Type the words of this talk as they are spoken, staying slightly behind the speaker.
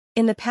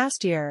In the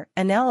past year,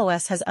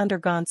 analoS has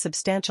undergone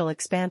substantial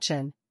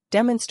expansion,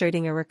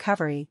 demonstrating a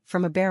recovery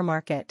from a bear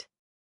market.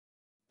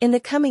 In the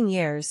coming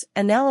years,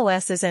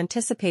 analoS is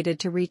anticipated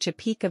to reach a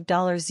peak of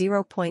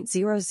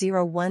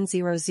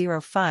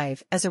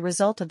 $0.001005 as a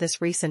result of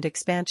this recent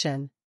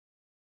expansion.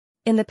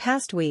 In the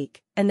past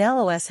week,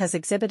 analoS has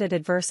exhibited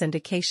adverse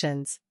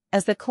indications,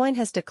 as the coin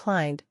has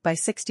declined by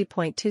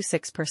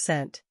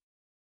 60.26%.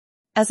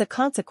 As a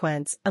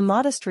consequence, a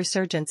modest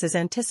resurgence is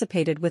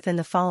anticipated within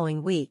the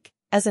following week,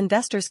 as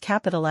investors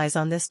capitalize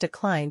on this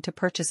decline to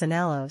purchase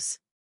analoS.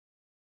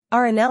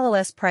 Our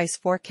analoS price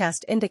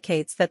forecast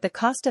indicates that the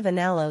cost of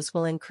analoS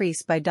will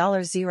increase by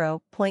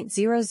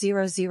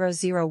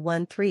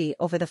 $0.000013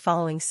 over the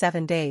following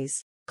 7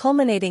 days,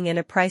 culminating in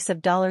a price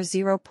of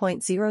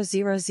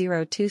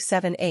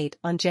 $0.000278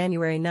 on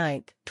January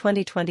 9,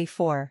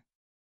 2024.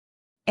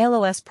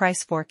 ELOS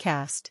price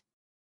forecast.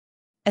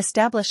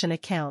 Establish an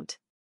account.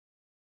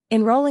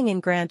 Enrolling in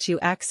grants you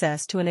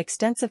access to an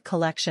extensive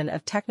collection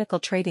of technical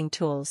trading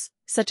tools,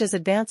 such as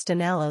advanced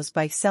analoS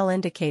buy-sell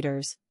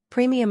indicators,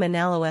 premium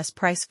analoS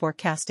price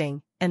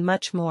forecasting, and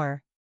much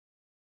more.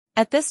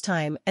 At this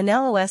time,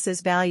 analoS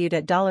is valued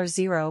at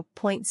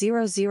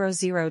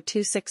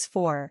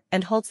 $0.000264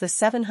 and holds the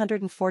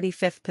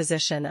 745th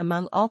position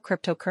among all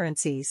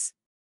cryptocurrencies.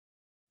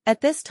 At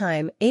this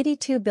time,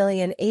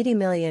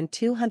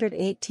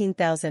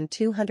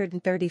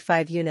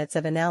 82,080,218,235 units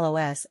of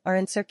analoS are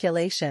in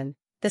circulation.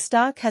 The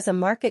stock has a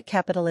market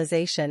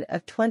capitalization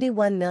of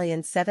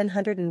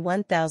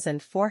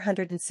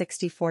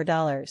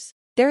 $21,701,464.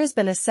 There has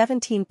been a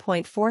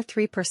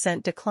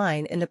 17.43%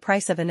 decline in the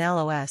price of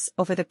analoS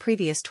over the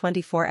previous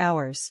 24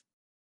 hours.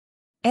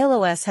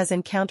 ELOS has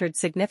encountered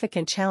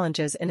significant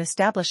challenges in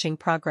establishing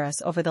progress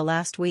over the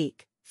last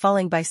week,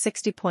 falling by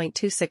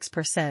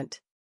 60.26%.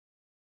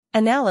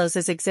 analoS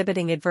is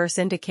exhibiting adverse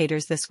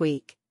indicators this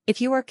week. If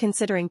you are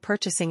considering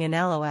purchasing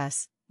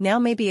analoS, now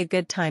may be a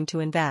good time to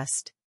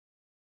invest.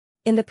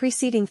 In the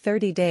preceding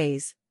 30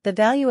 days, the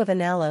value of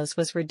analoS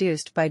was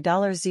reduced by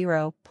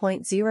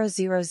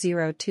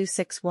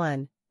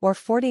 $0.000261, or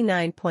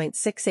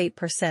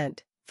 49.68%,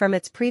 from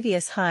its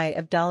previous high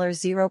of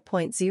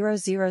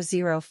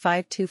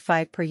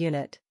 $0.000525 per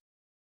unit.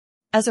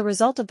 As a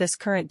result of this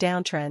current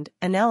downtrend,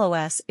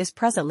 analoS is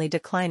presently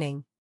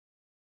declining.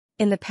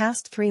 In the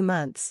past 3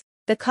 months,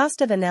 the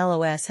cost of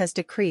analoS has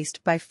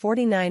decreased by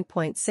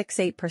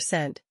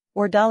 49.68%,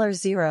 or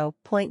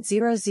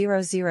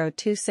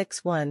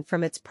 $0.000261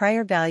 from its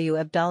prior value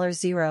of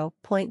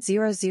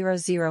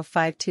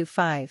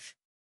 $0.000525.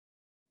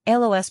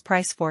 ELOS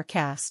price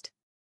forecast.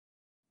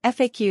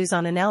 FAQs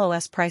on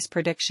analoS price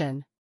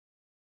prediction.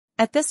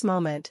 At this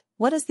moment,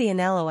 what is the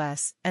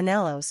analoS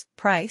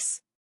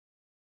price?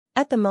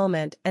 At the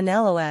moment,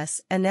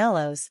 analoS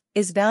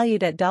is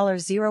valued at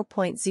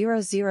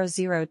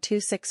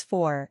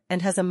 $0.000264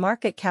 and has a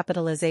market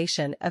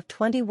capitalization of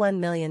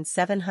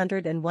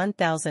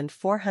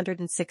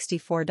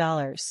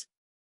 $21,701,464.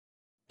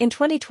 In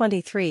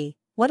 2023,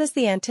 what is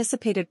the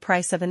anticipated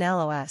price of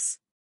analoS?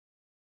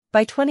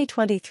 By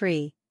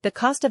 2023, the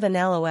cost of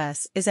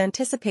analoS is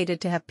anticipated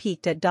to have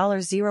peaked at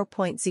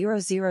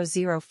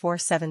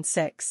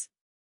 $0.000476.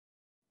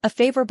 A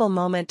favorable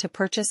moment to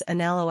purchase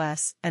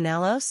analoS.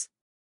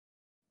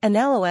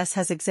 analoS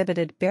has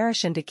exhibited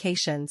bearish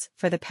indications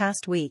for the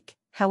past week.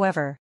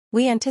 However,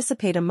 we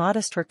anticipate a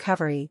modest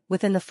recovery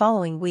within the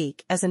following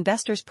week as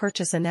investors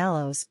purchase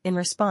analoS in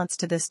response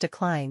to this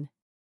decline.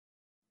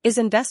 Is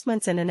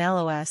investments in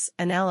analoS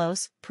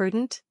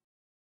prudent?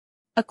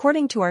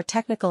 According to our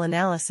technical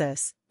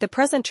analysis, the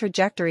present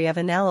trajectory of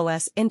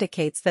analoS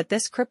indicates that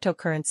this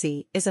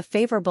cryptocurrency is a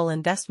favorable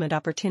investment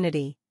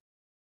opportunity.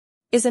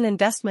 Is an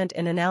investment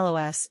in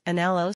analoS